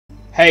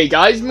Hey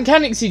guys,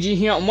 Mechanic CG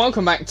here and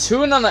welcome back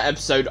to another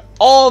episode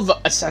of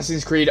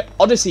Assassin's Creed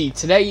Odyssey.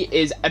 Today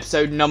is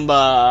episode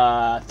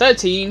number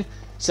 13,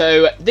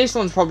 so this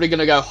one's probably going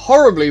to go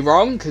horribly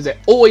wrong because it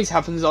always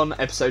happens on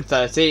episode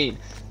 13.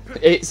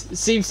 It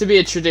seems to be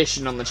a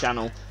tradition on the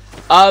channel.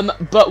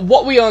 But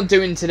what we are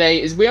doing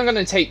today is we are going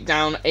to take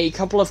down a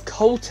couple of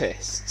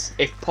cultists,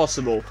 if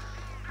possible.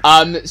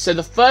 So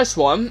the first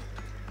one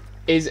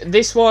is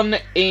this one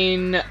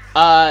in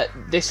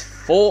this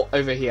fort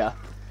over here.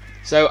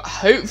 So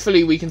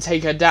hopefully we can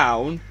take her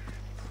down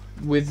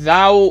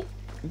without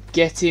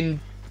getting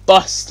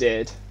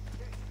busted.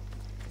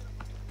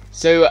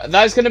 So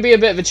that's going to be a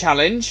bit of a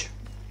challenge,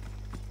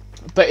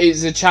 but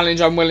it's a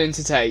challenge I'm willing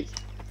to take.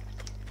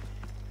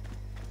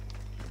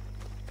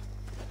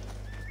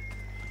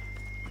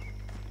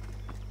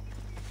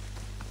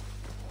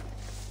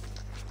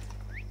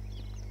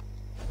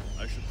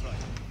 I should try.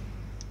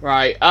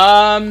 Right,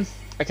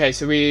 okay,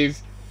 so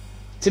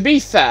to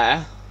be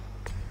fair,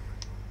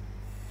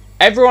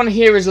 everyone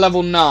here is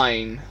level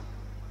 9.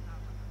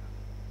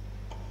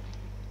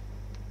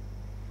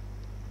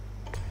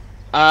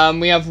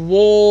 We have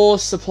war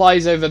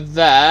supplies over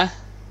there.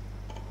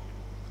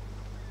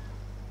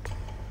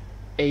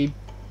 A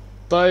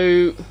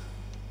boat.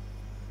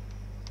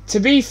 To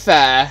be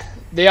fair,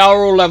 they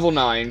are all level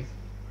 9.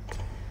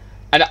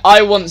 And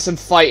I want some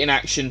fighting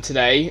action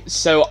today,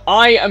 so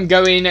I am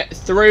going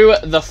through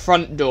the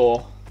front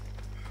door.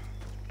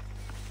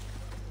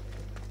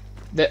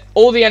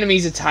 All the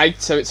enemies are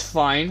tagged, so it's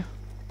fine.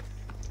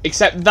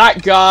 Except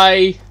that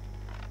guy,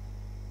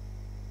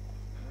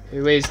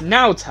 who is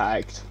now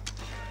tagged.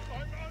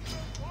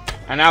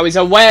 And now he's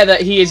aware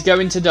that he is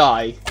going to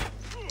die.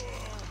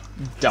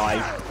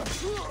 Die.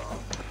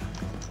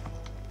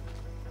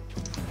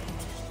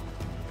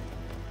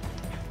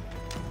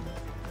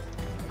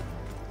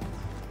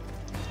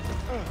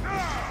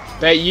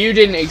 Bet you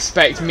didn't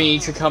expect me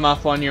to come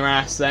up on your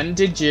ass then,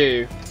 did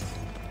you?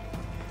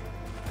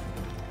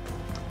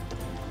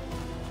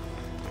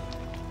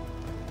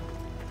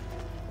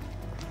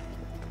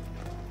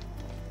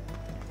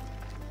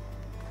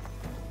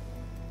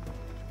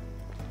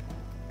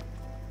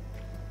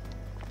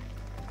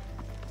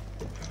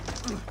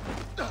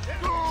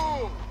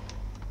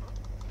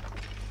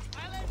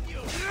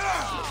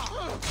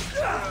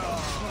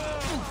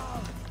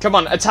 Come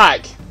on,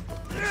 attack!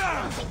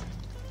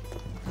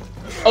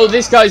 Oh,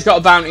 this guy's got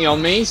a bounty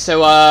on me,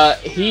 so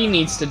he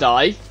needs to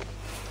die.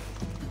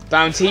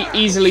 Bounty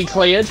easily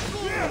cleared.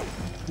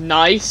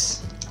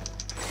 Nice.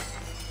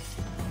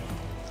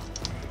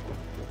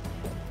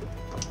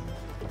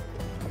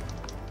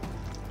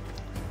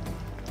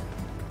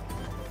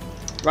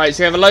 Right,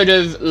 so we have a load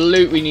of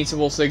loot we need to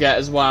also get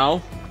as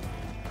well.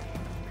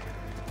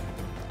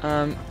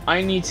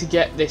 I need to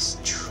get this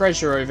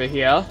treasure over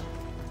here.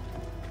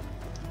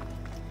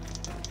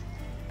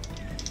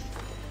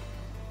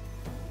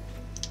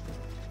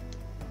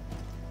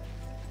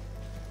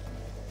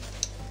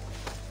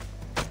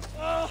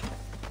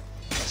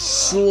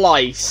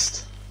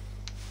 Sliced.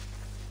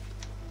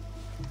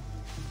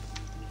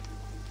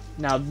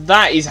 Now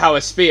that is how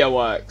a spear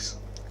works.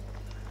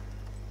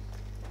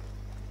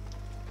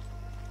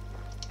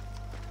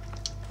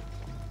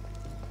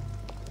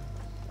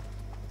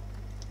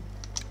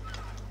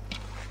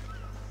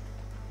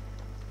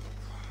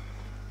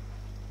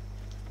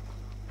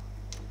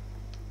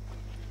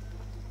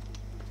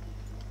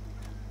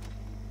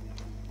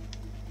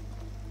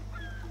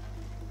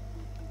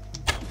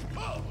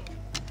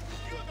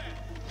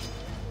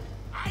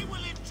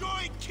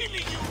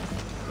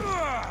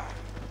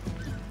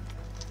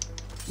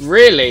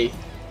 Really?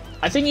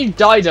 I think you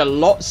died a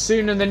lot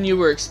sooner than you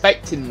were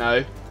expecting,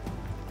 though.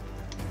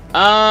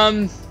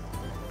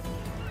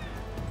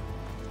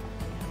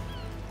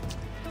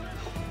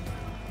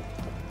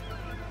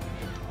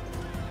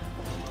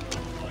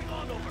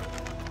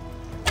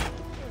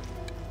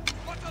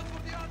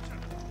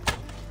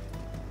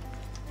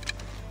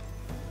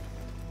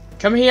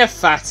 Come here,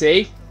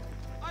 fatty.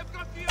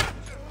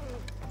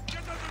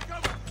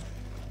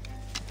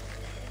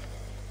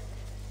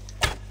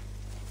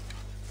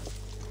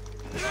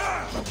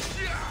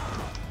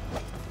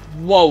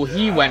 Whoa,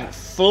 he went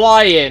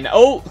flying.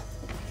 Oh!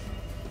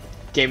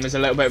 Game was a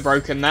little bit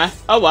broken there.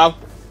 Oh well.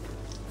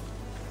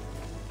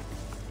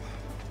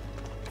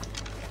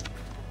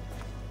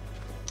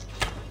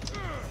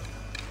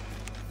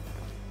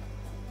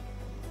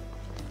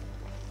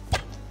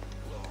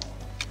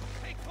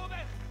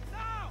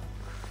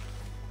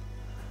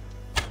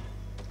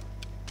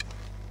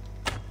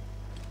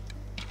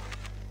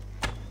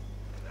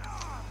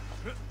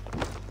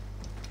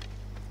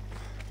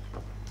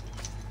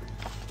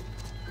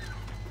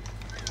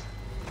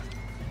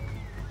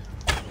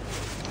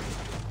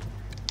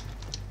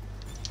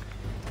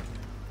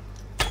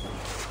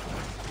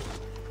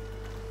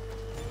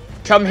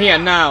 Come here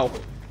now.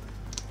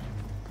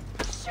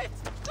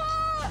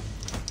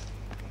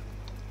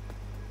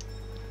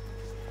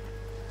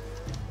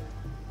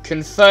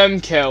 Confirm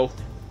kill.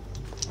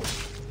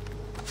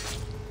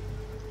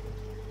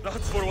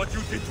 That's for what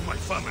you did to my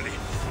family.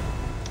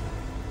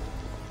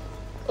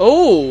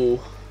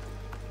 Oh!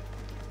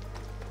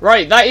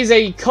 Right, that is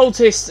a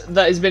cultist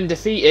that has been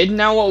defeated.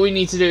 Now what we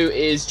need to do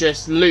is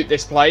just loot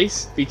this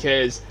place,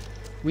 because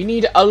we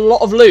need a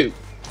lot of loot.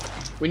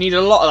 We need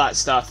a lot of that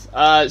stuff.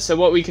 So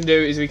what we can do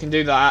is we can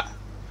do that.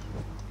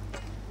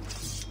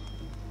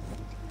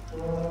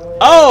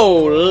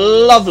 Oh,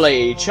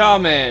 lovely.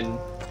 Charming.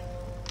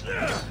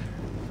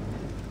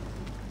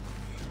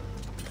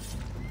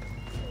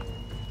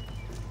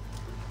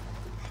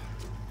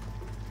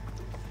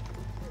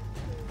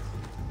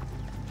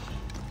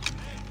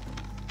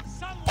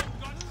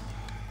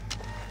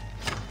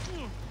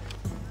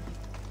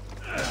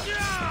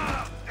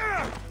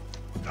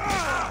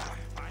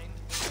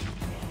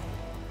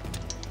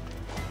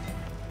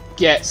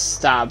 Get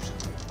stabbed.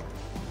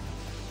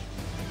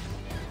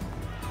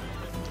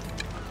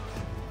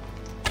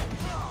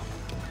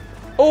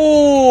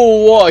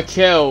 Oh, what a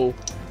kill.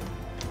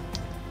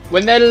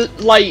 When they're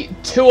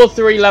like 2 or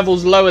 3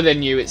 levels lower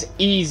than you, it's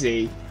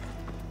easy.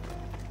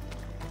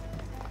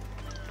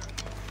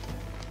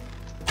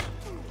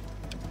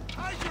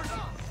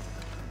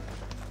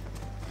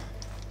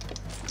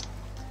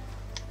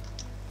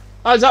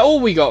 Oh, is that all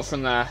we got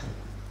from there?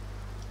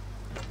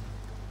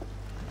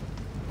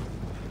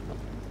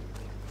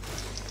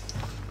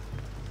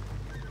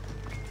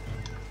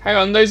 Hang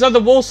on, those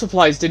other wall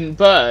supplies didn't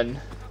burn.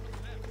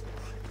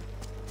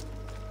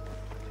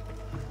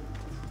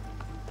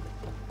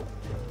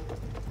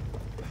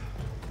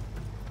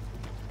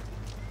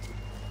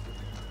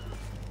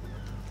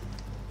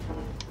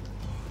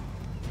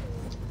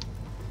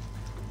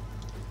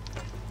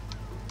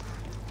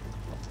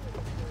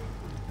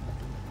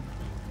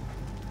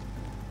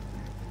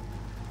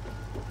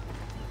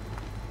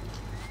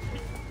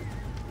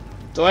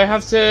 Do I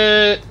have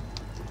to...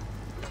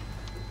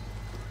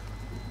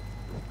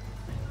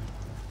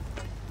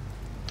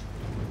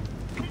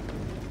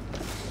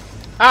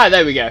 Ah,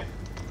 there we go.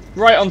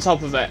 Right on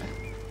top of it.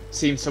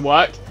 Seems to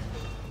work.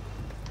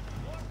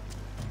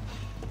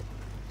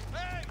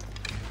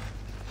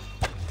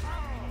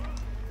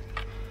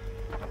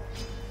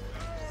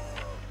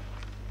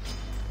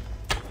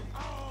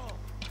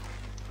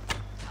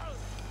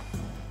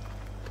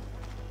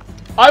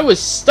 I was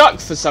stuck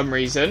for some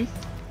reason.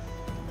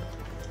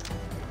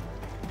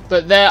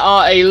 But there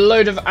are a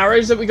load of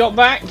arrows that we got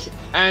back.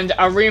 And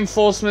our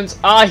reinforcements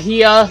are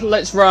here.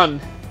 Let's run.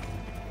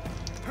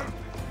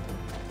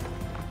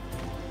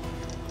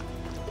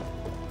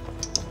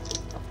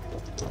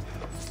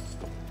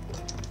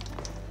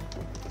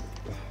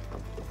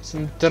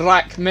 Some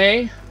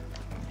drachmae.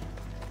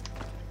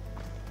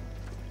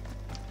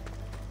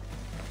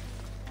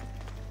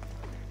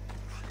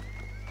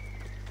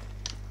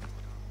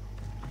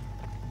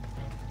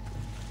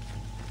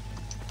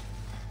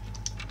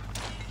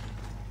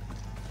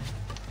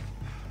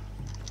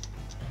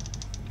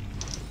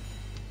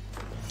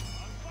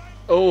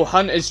 Oh,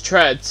 Hunter's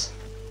Treads.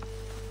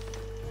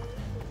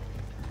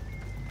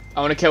 I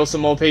want to kill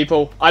some more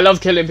people. I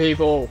love killing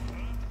people.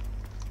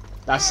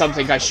 That's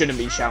something I shouldn't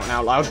be shouting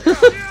out loud.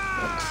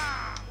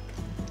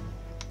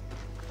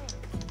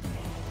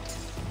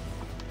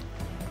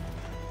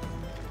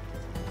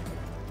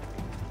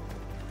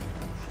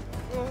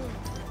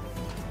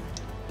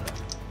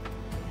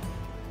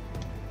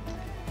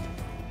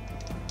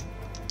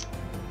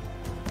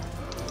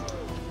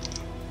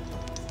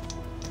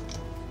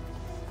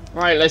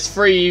 Right, let's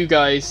free you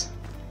guys.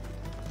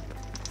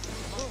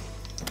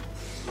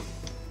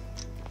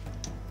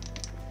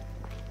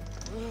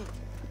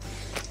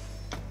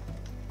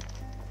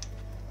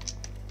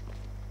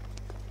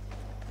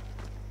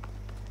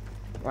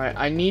 Right,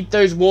 I need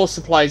those war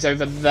supplies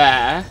over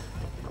there.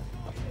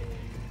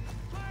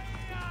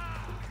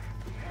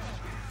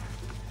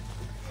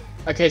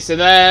 Okay, so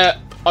they're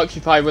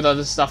occupied with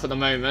other stuff at the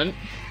moment.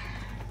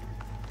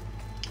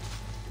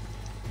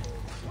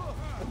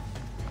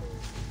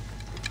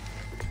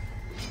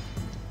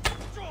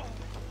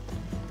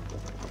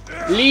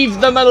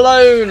 Leave them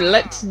alone!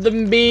 Let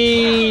them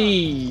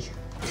be!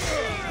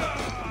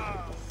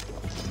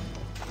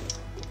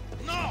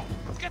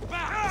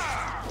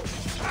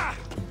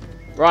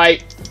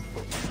 Right.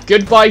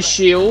 Goodbye,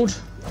 shield.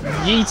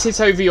 Yeet it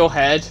over your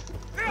head.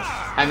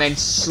 And then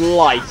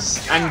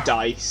slice and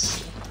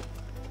dice.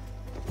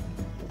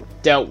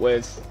 Dealt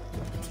with.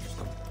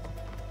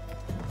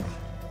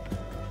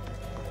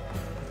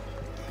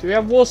 Do we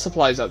have war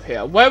supplies up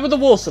here? Where were the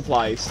war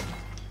supplies?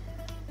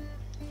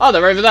 Oh,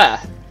 they're over there.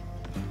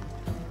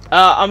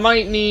 I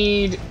might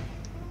need...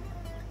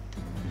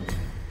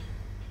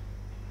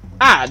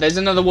 Ah, there's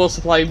another war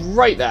supply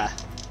right there.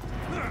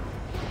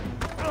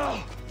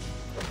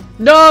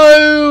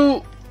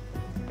 No!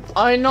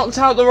 I knocked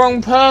out the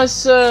wrong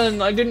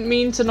person. I didn't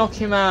mean to knock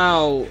him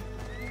out.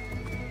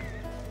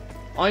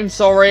 I'm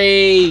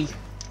sorry.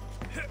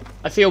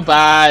 I feel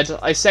bad.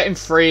 I set him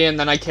free and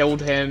then I killed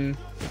him.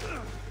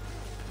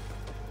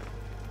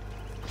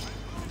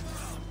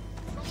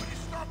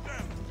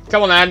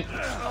 Come on then.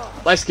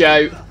 Let's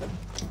go.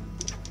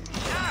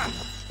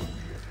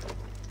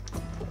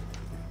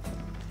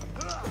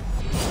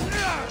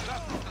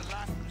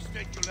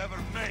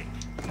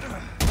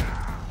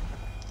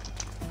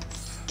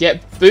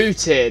 Get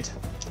booted.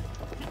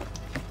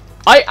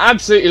 I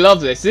absolutely love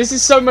this. This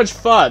is so much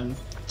fun.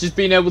 Just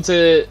being able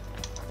to...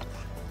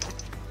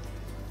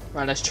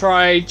 Right, let's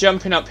try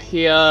jumping up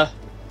here.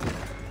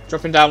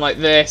 Dropping down like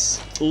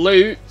this.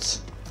 Loot.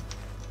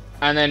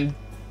 And then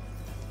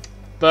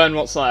burn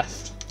what's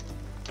left.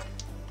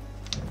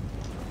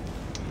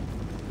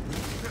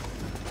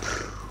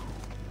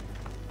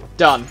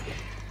 Done.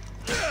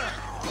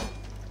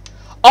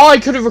 Oh, I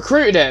could have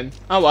recruited him.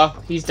 Oh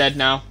well, he's dead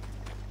now.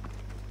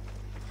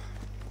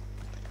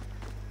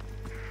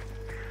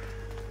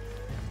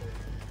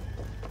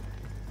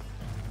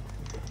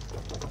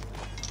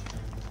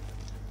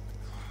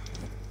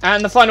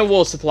 And the final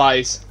war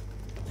supplies.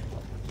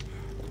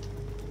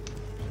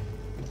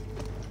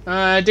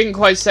 Didn't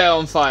quite set it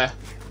on fire.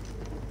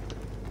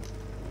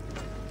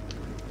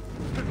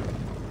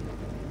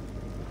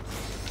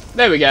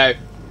 There we go.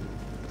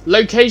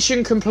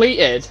 Location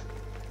completed.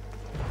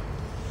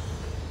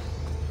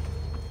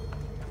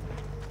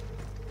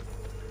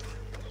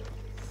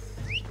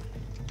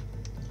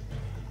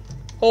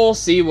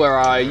 Horsey, where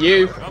are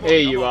you? Here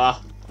you are.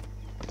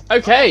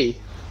 Okay.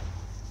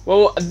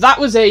 Well, that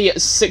was a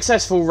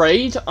successful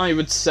raid, I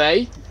would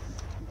say.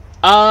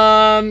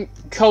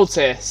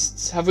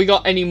 Cultists. Have we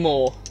got any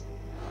more?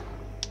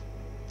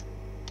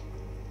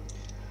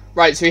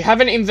 Right, so we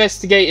haven't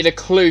investigated a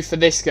clue for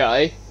this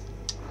guy.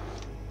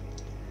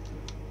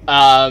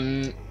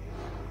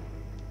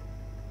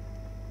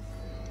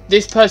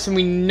 This person,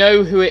 we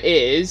know who it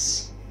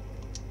is.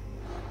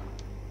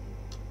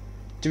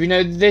 Do we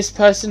know this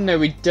person? No,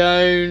 we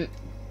don't.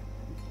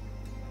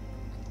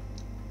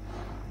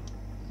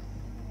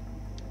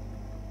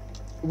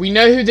 We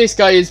know who this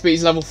guy is, but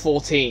he's level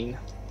 14.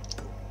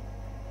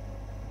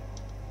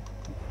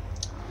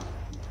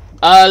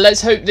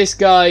 Let's hope this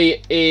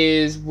guy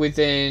is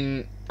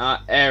within our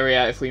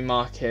area if we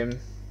mark him.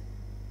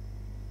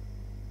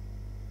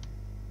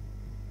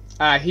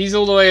 He's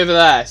all the way over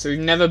there, so we've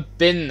never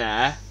been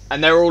there.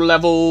 And they're all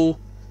level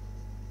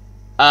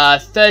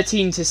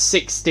 13 to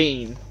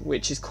 16,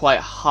 which is quite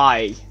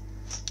high,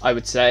 I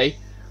would say.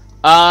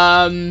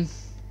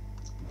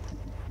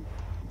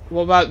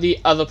 What about the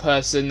other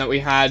person that we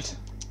had?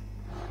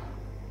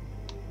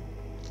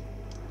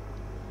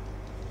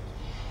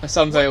 Let's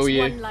unveil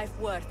you. What's one life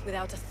worth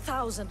without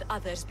 1,000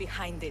 others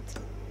behind it?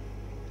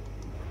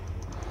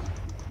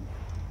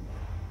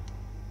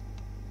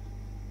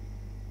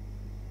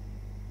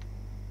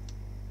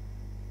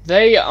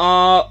 They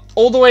are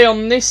all the way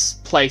on this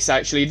place,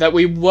 actually, that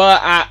we were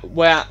at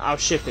where our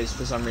ship is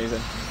for some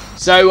reason.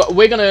 So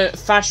we're going to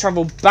fast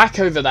travel back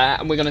over there,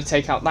 and we're going to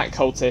take out that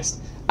cultist.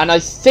 And I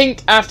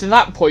think after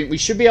that point, we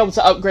should be able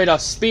to upgrade our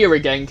spear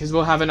again, because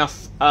we'll have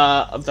enough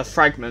of the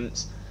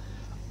fragments.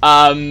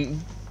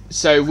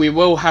 So we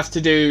will have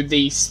to do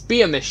the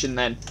spear mission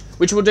then,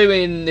 which we'll do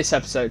in this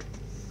episode.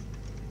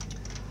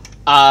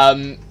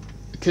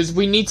 Because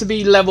we need to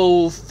be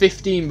level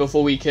 15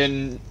 before we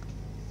can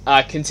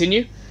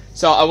continue.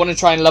 So I want to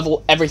try and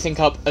level everything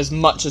up as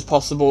much as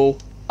possible.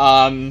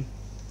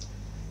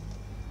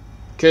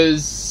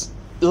 Because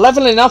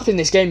leveling up in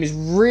this game is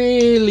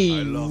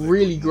really,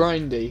 really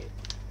grindy.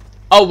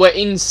 Oh, we're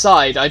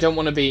inside. I don't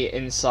want to be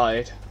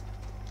inside.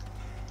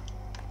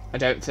 I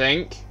don't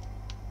think.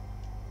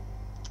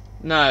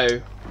 No.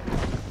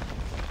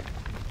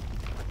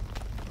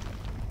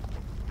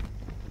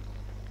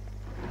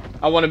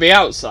 I want to be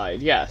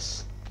outside,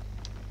 yes.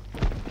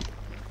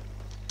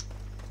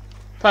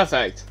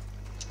 Perfect.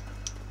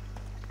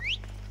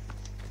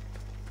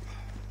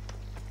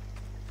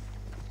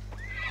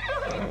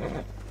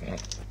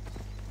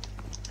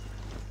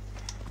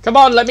 Come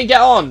on, let me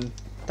get on.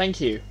 Thank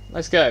you.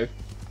 Let's go.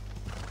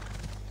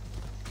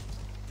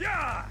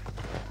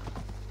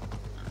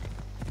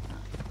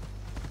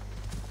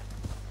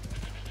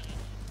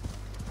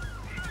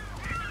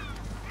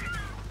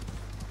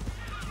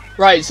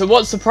 Right, so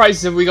what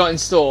surprises have we got in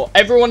store?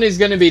 Everyone is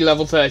going to be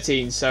level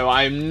 13, so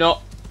I'm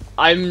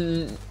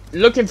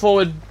looking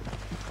forward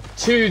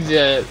to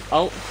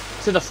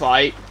the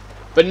fight,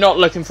 but not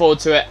looking forward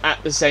to it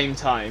at the same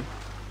time.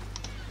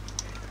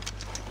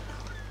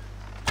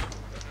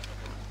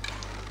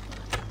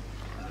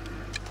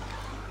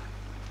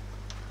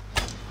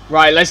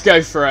 Right, let's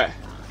go for it.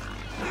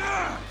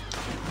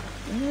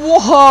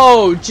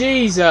 Whoa,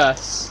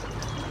 Jesus.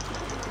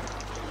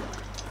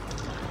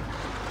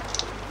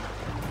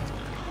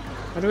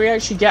 How do we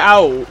actually get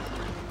out?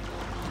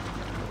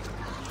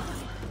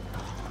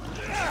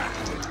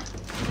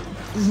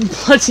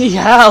 Bloody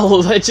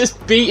hell, they're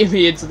just beating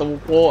me into the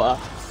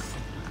water.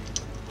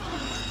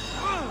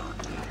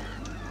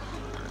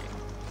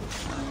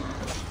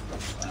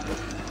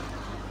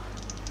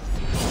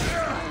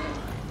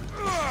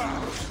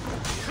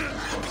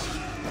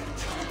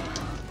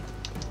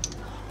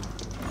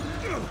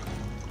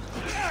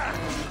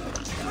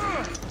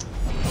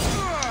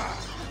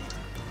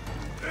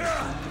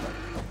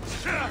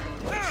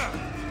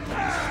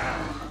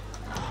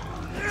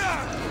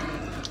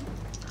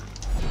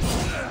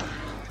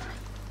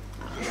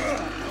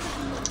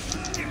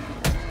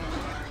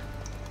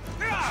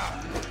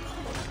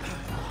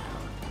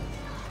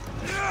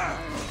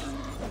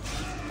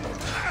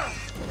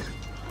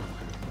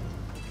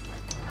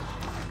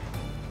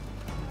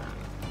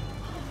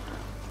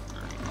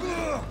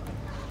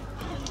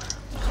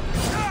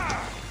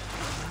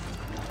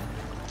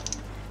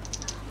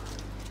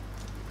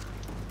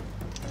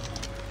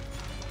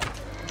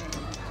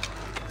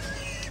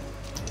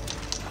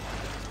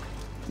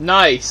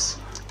 Nice.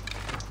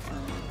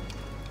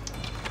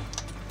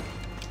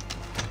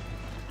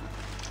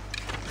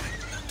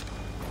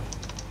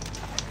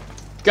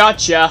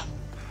 Gotcha.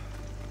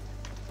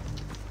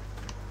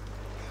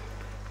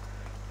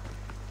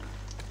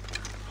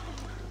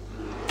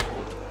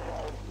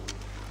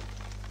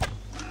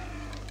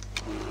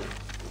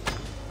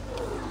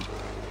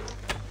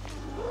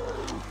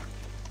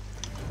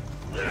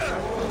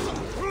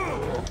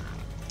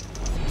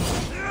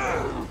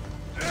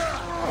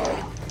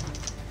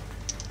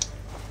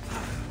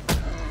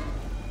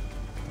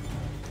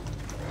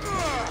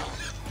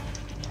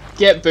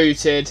 Get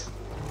booted.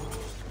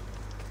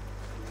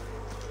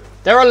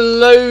 There are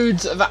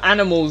loads of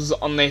animals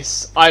on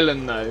this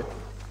island though.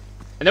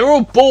 And they're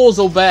all boars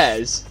or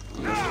bears.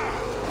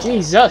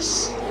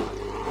 Jesus.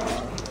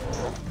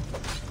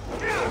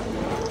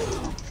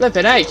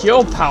 Flippin' heck,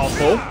 you're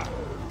powerful.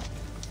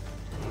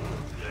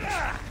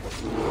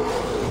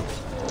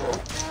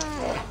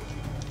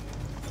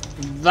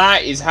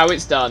 That is how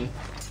it's done.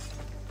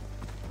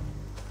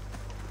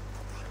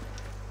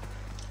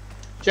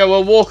 Joe,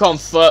 we'll walk on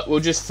foot. We'll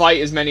just fight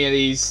as many of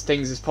these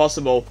things as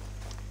possible.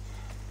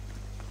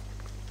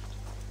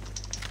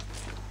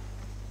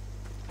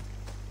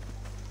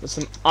 There's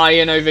some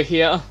iron over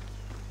here.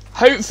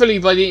 Hopefully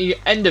by the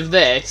end of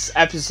this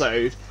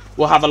episode,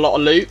 we'll have a lot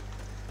of loot.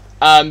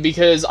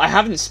 Because I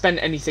haven't spent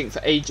anything for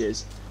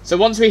ages. So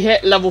once we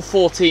hit level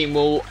 14,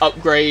 we'll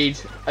upgrade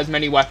as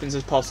many weapons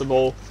as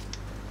possible.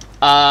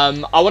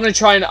 I want to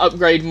try and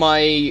upgrade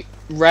my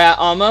rare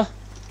armor.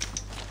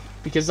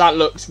 Because that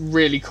looks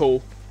really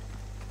cool.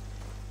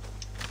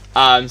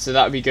 So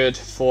that would be good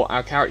for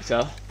our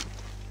character.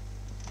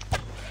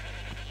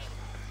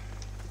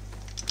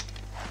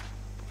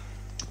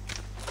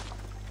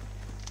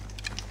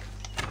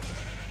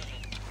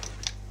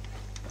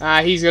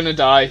 He's gonna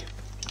die.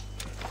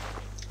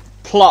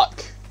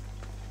 Pluck.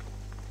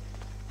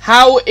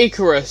 How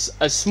Icarus,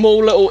 a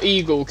small little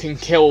eagle, can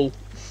kill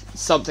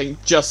something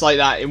just like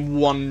that in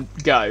one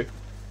go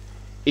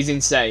is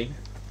insane.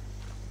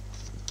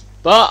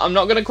 But I'm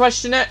not gonna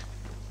question it,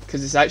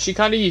 because it's actually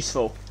kind of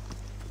useful.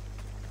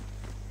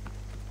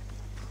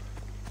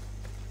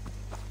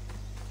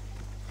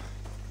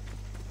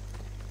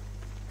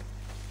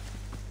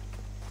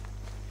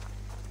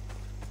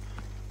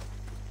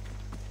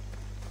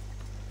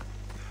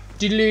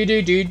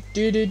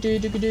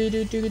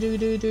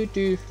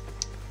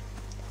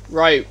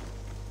 Right.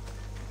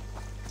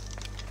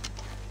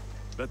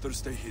 Better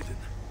stay hidden.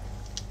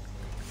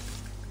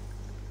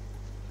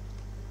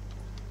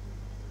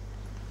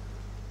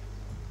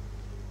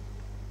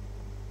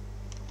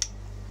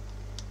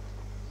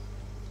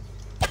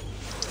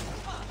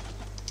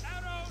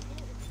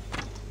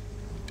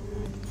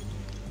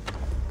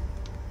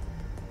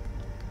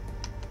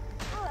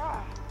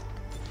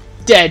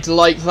 Dead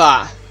like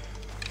that.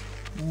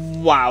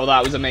 Wow,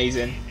 that was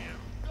amazing.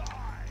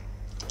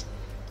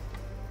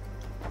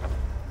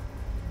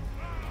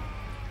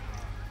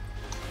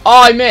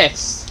 Oh, I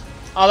missed.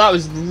 Oh, that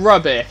was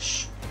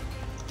rubbish.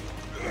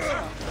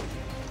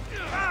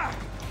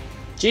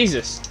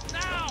 Jesus.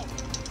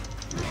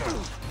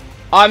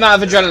 I'm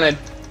out of adrenaline.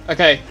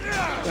 Okay,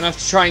 gonna have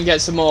to try and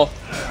get some more.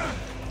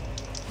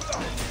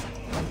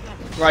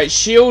 Right,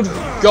 shield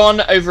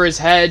gone over his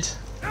head.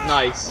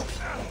 Nice.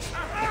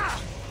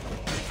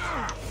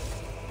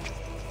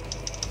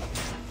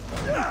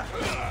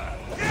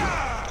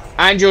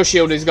 And your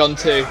shield is gone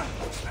too.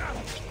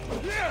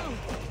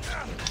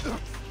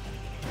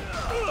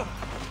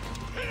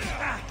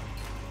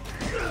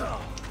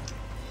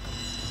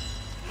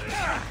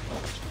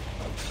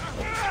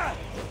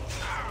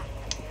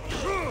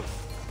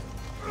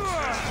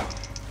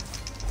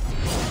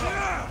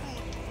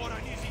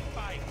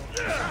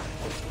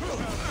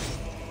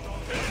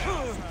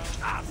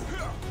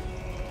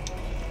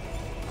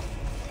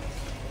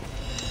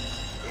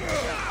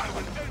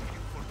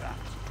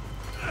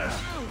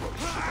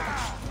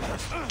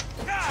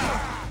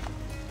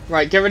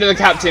 Right, get rid of the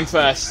captain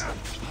first.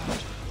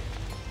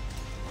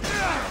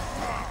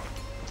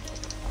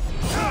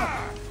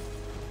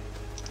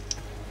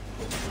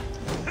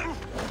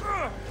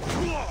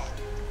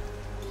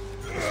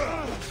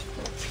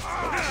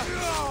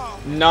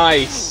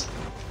 Nice.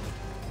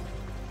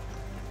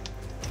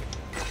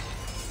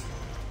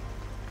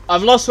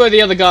 I've lost where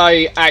the other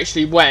guy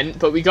actually went,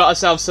 but we got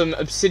ourselves some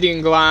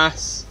obsidian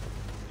glass.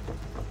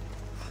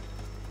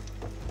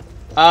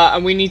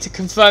 And we need to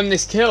confirm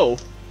this kill.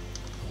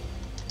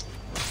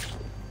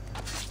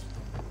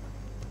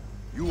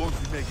 You won't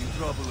be making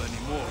trouble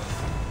anymore.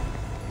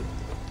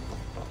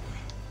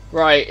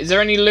 Right, is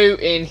there any loot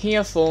in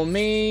here for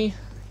me?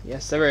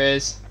 Yes, there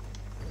is.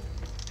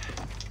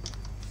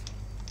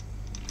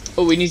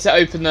 Oh, we need to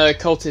open the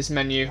cultist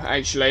menu,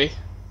 actually.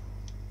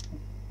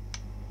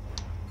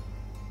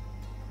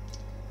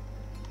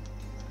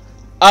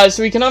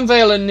 So we can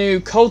unveil a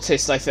new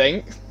cultist, I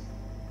think.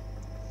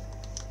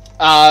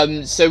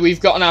 So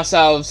we've gotten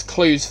ourselves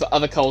clues for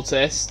other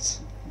cultists.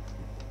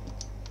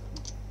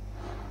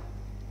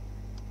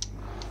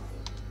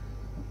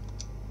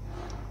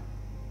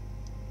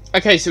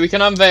 Okay, so we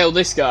can unveil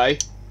this guy.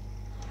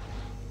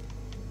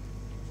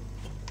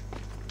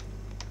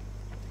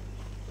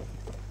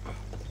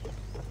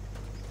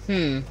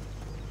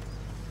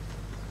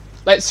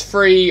 Let's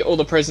free all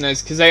the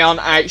prisoners, because they aren't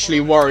actually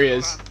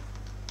warriors.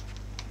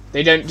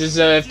 They don't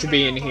deserve to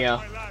be in here.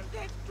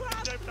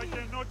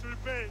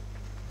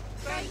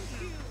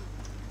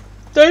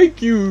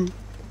 Thank you!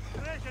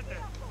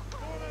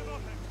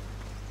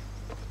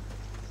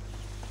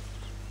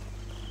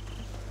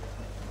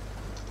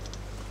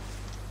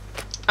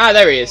 Ah,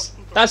 there he is.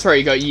 That's where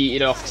he got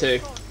yeeted off to.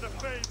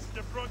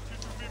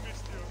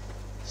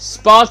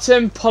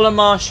 Spartan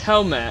Polymarsh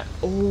helmet.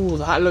 Oh,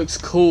 that looks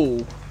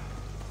cool.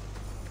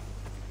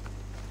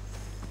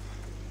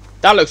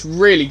 That looks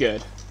really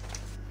good.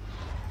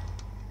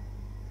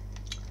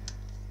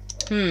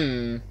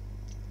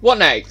 What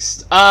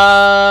next?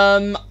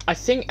 I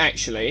think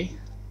actually,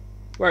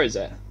 where is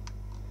it?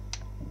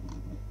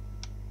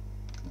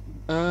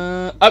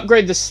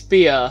 Upgrade the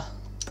spear.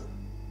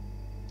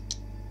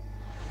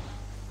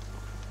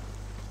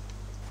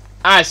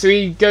 Ah, so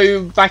we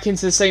go back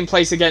into the same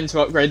place again to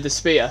upgrade the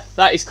spear.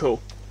 That is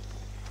cool.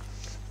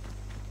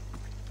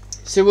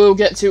 So we'll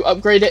get to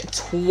upgrade it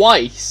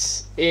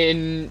twice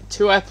in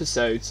 2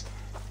 episodes.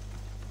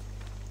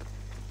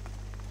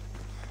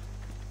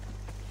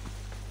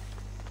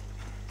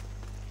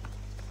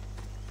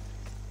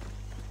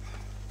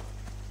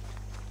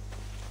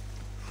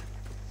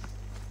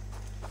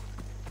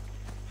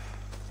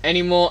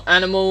 Any more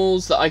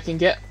animals that I can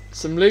get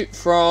some loot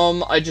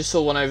from? I just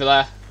saw one over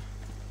there.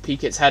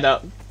 Peek its head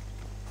up.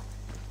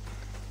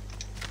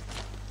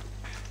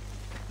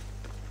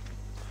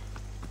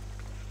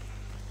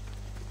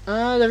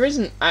 There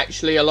isn't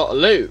actually a lot of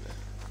loot.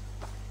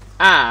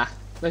 Ah,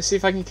 let's see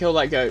if I can kill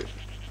that goat.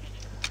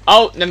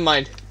 Oh, never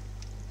mind.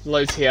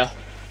 Loads here.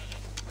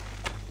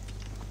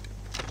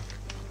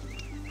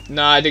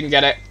 No, I didn't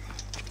get it.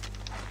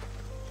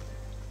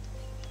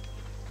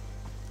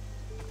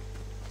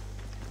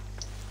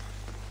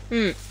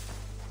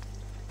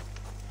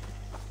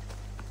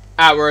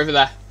 Ah, we're over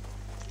there.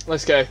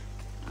 Let's go.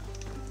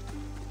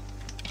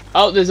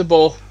 Oh, there's a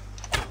boar.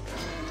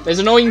 There's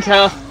an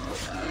oinker.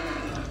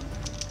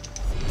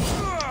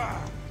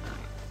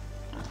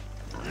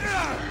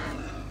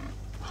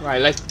 Right,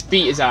 let's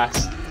beat his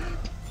ass.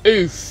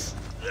 Oof.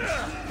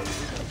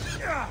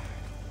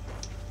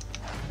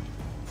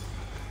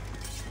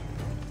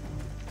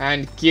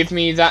 And give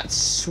me that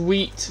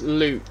sweet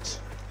loot.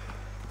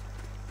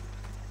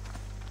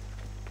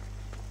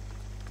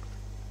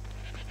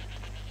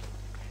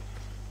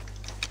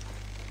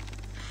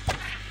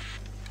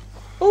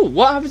 Oh,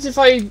 what happens if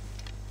I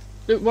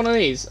loot one of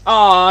these?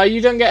 Ah, you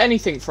don't get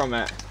anything from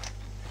it.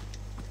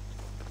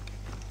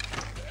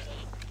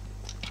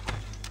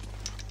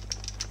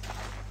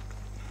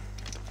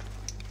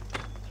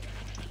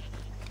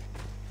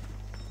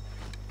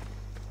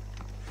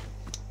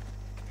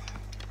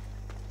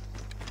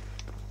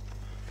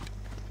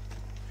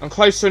 I'm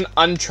close to an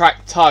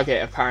untracked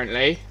target,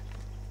 apparently.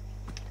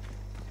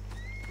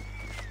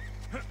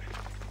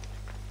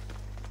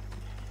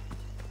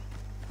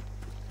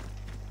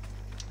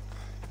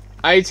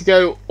 I need to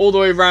go all the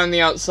way around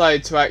the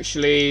outside to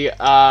actually,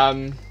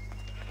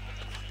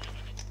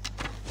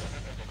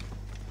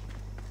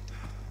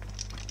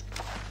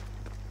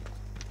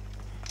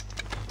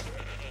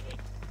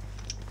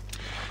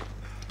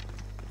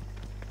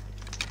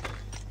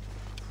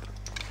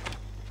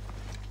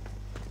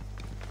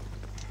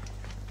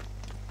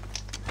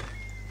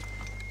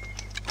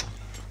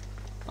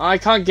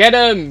 can't get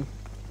him!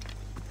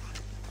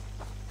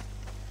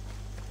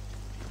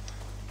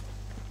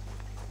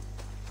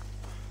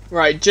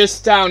 Right,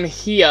 just down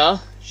here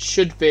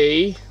should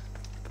be...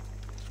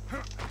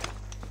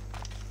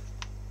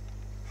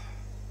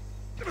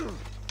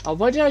 Oh,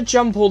 why did I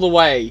jump all the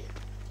way?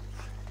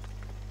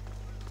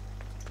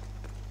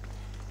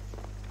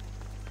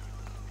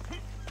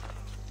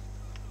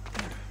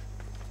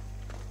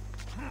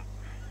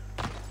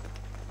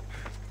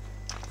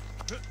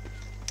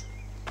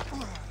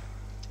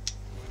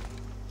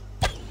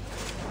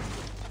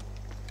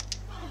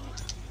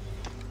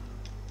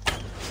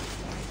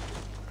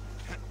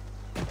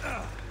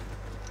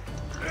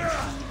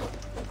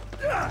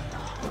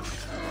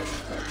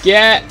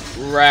 Get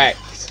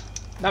wrecked.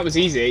 That was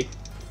easy.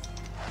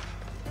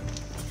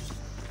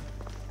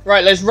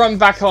 Right, let's run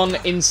back on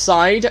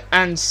inside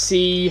and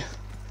see...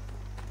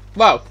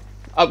 Well,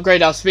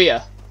 upgrade our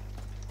spear.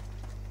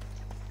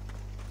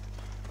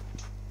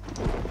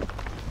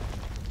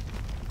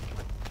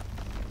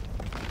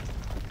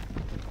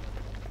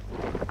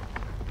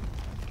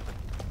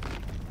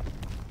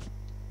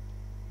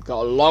 Got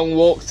a long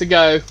walk to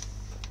go.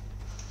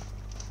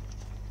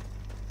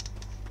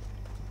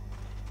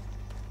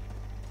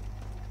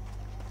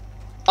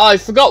 Oh, I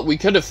forgot we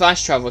could have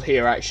fast travelled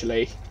here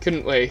actually,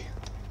 couldn't we?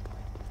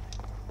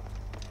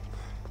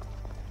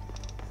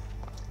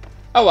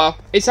 Oh well,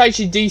 it's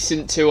actually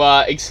decent to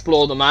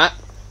explore the map.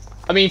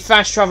 I mean,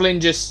 fast travelling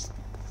just,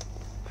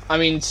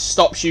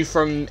 stops you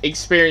from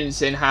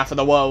experiencing half of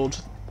the world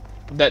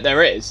that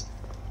there is.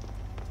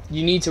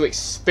 You need to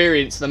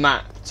experience the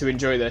map to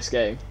enjoy this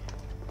game.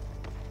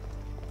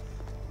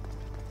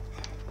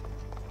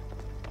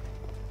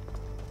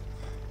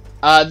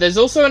 There's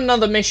also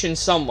another mission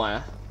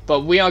somewhere,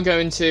 but we are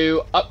going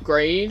to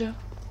upgrade.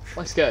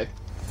 Let's go.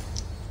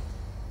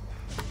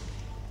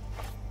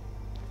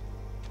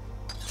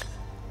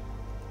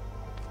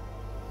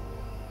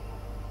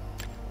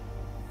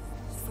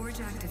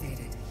 Forge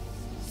activated.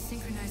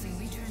 Synchronizing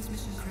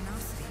retransmission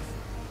chronicity.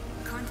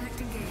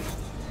 Contact engaged.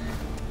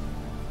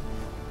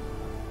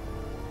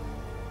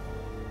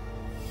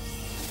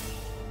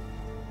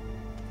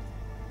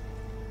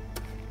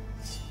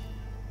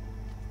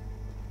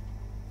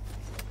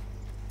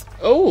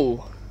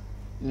 Oh,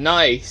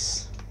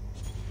 nice.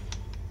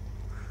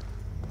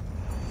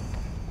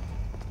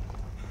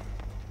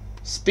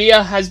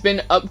 Spear has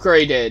been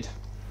upgraded.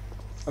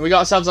 And we got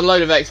ourselves a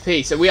load of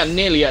XP, so we are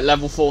nearly at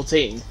level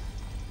 14.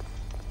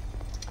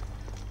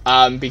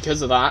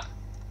 Because of that.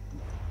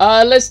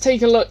 Let's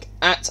take a look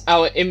at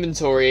our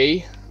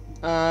inventory.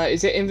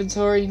 Is it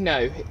inventory?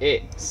 No,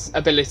 it's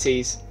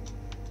abilities.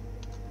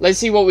 Let's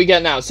see what we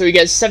get now. So we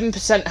get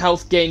 7%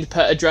 health gained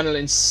per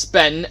adrenaline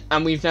spent,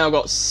 and we've now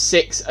got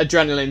 6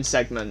 adrenaline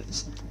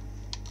segments.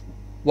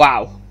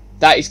 Wow,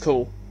 that is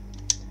cool.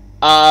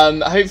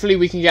 Hopefully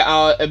we can get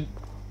our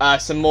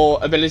some more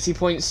ability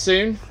points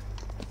soon.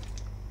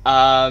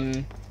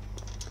 Again,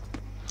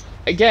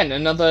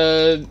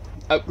 another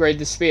upgrade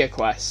the spear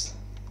quest.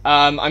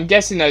 I'm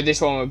guessing though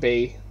this one would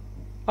be,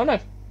 oh no,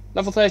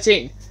 level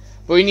 13.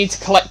 But we need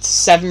to collect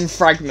 7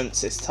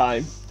 fragments this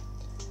time.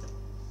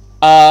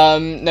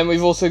 Then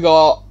we've also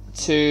got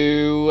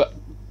to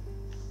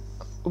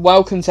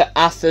Welcome to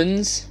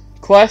Athens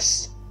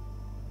quest.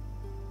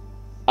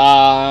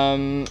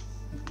 And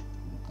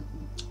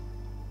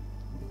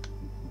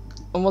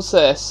what's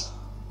this?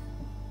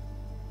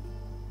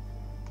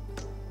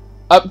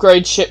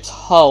 Upgrade ship's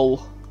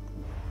hull.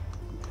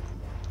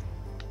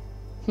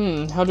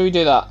 How do we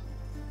do that?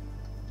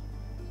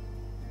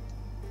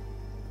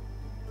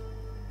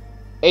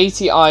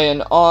 80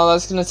 iron. Oh,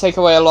 that's going to take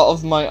away a lot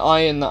of my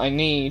iron that I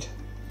need.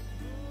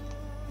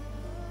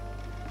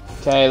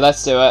 Okay,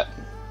 let's do it.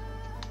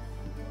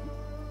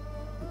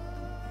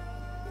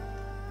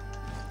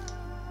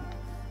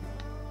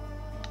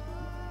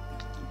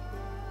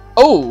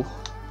 Oh!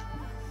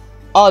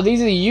 Oh,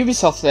 these are the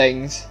Ubisoft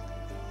things.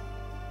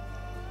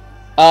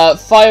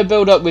 Fire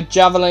build-up with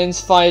javelins,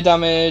 fire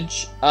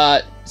damage,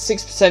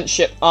 6%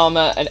 ship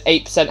armor, and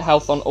 8%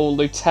 health on all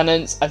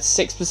lieutenants, and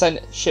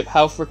 6% ship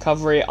health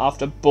recovery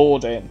after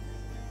boarding.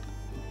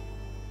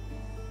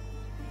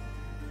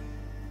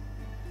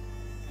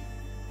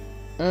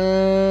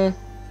 I'm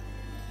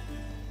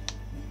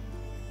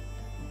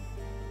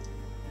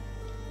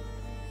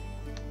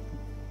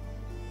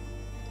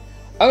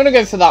gonna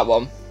go for that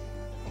one.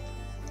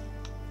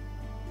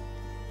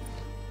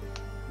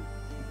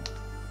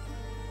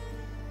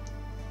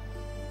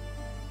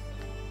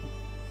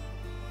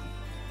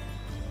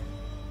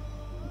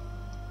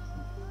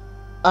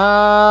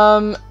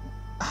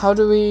 How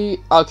do we...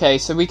 Okay,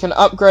 so we can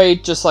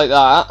upgrade just like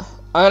that.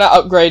 I'm gonna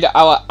upgrade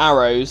our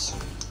arrows.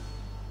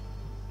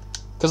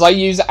 Because I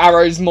use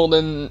arrows more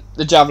than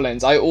the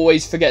javelins. I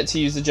always forget to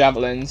use the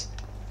javelins.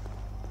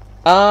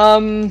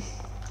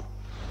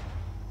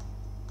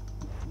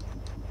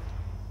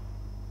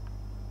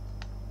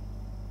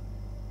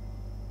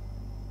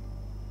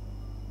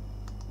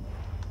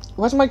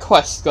 Where's my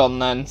quest gone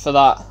then for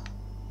that?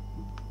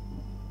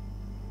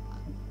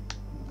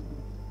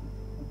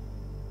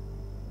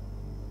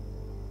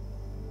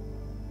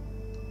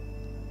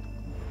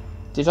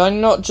 Did I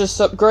not just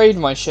upgrade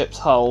my ship's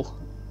hull?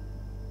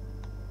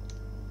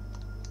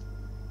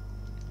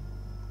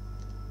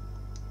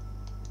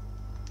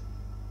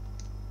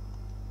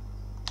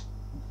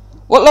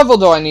 What level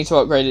do I need to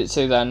upgrade it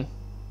to then?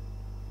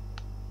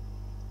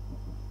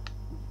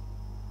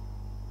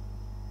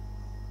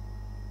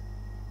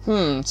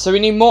 So we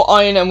need more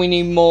iron and we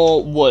need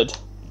more wood.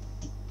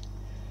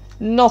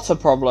 Not a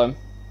problem.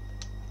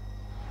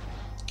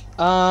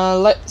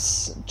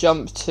 Let's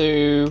jump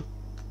to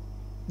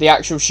the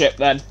actual ship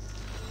then.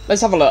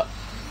 Let's have a look.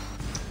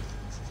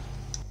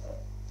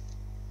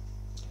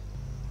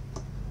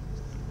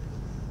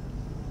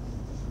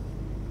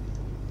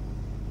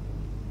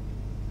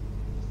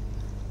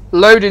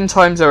 Loading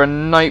times are a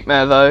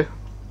nightmare though.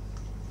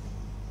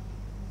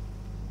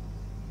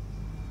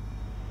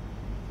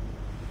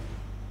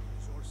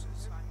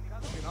 Sources.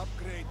 We can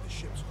upgrade the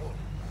ship's hull.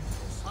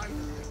 Sign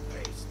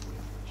replaced.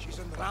 She's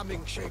in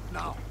ramming shape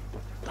now.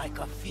 Like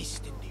a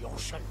fist in the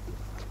ocean.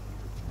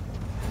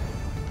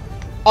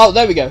 Oh,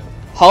 there we go.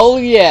 Hull,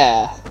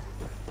 yeah.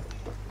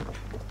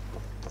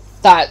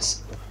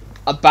 That's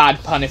a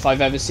bad pun if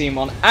I've ever seen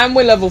one. And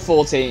we're level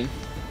 14.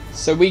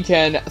 So we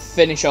can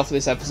finish off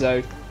this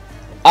episode.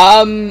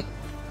 I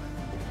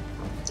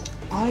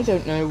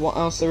don't know what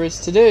else there is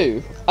to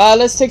do.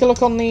 Let's take a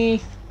look on the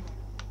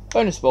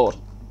bonus board.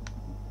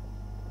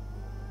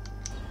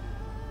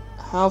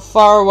 How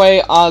far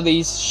away are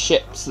these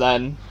ships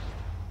then?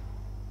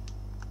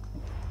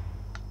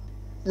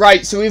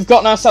 Right, so we've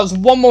gotten ourselves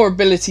one more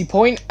ability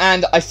point,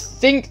 and I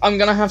think I'm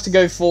going to have to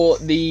go for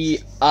the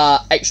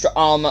extra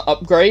armor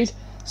upgrade.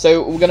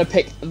 So we're going to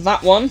pick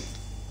that one.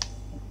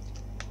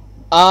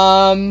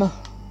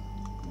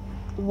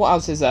 What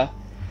else is there?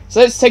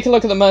 So let's take a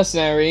look at the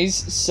mercenaries.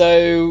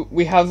 So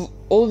we have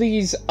all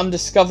these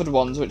undiscovered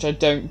ones, which I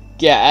don't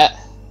get.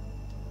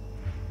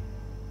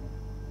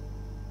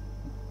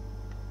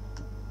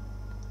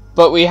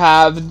 But we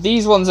have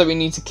these ones that we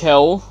need to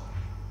kill.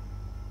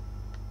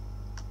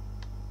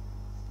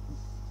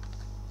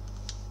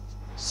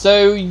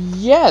 So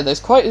yeah, there's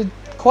quite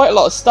a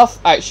lot of stuff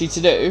actually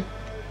to do.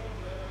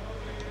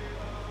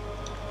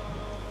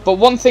 But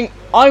one thing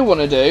I want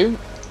to do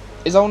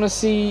is I want to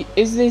see,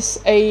 is this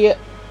a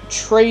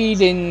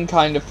trading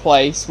kind of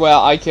place where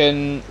I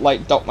can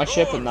like dock my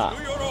ship and that?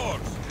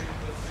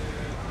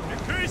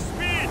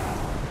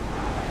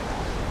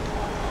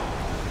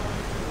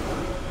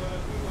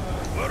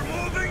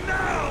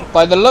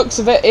 By the looks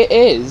of it, it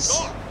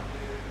is.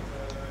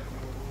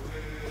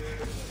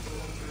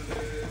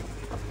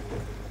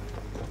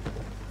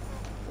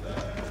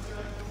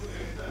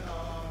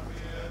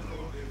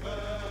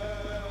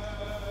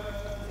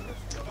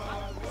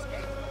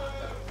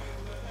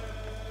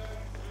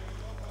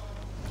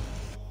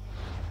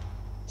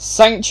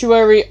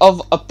 Sanctuary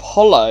of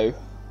Apollo.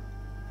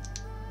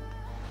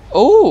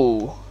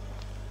 Oh,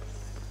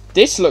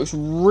 this looks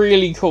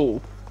really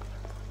cool.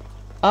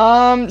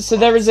 So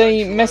there is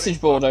a message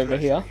board over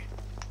here.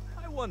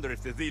 I wonder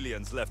if the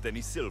Thelians left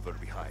any silver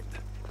behind.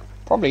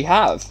 Probably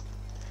have.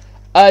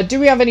 Do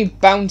we have any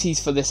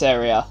bounties for this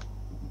area?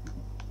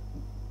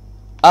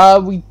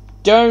 We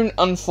don't,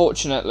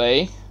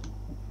 unfortunately.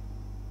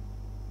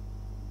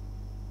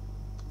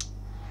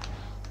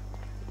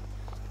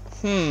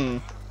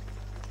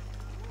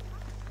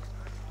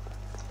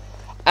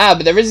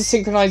 But there is a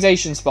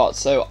synchronization spot,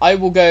 so I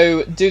will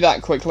go do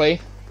that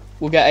quickly.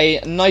 We'll get a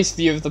nice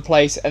view of the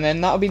place, and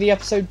then that'll be the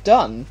episode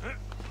done.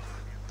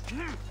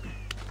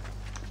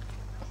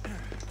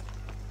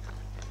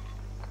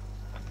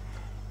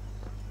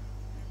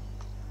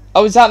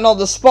 Oh, is that not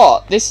the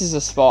spot? This is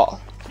a spot.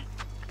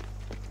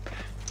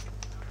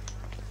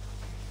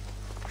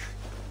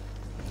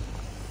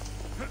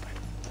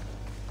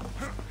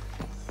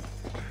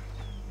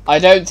 I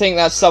don't think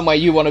that's somewhere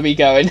you want to be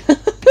going.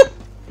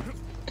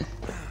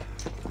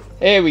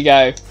 Here we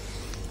go.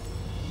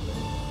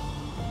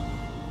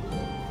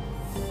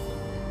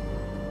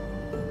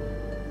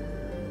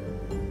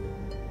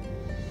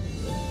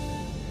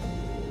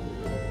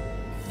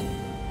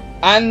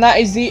 And that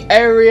is the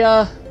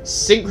area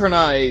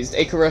synchronized.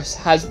 Icarus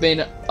has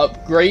been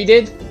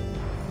upgraded.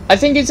 I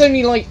think it's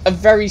only like a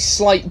very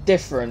slight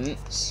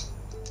difference,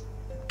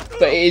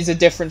 but it is a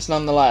difference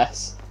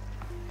nonetheless.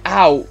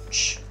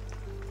 Ouch.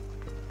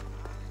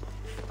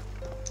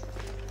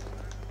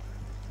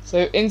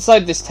 So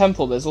inside this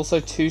temple there's also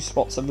 2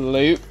 spots of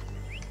loot.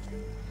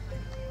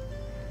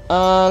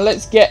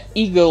 Let's get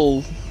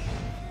Eagle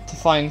to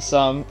find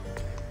some.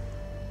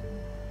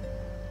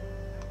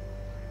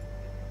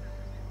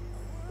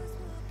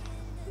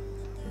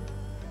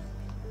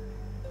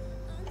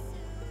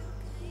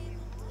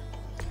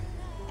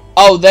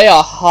 Oh, they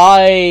are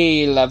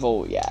high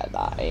level. Yeah,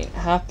 that ain't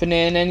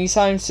happening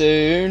anytime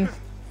soon.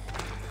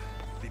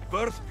 The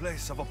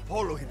birthplace of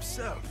Apollo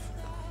himself.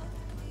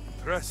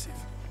 Impressive.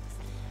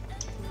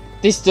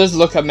 This does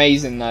look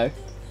amazing though.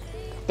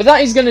 But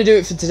that is going to do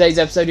it for today's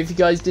episode. If you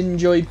guys did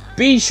enjoy,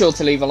 be sure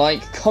to leave a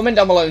like, comment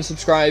down below and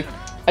subscribe.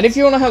 And if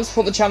you want to help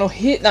support the channel,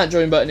 hit that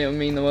join button. It would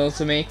mean the world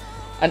to me.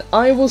 And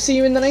I will see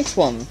you in the next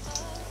one.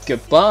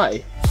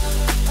 Goodbye.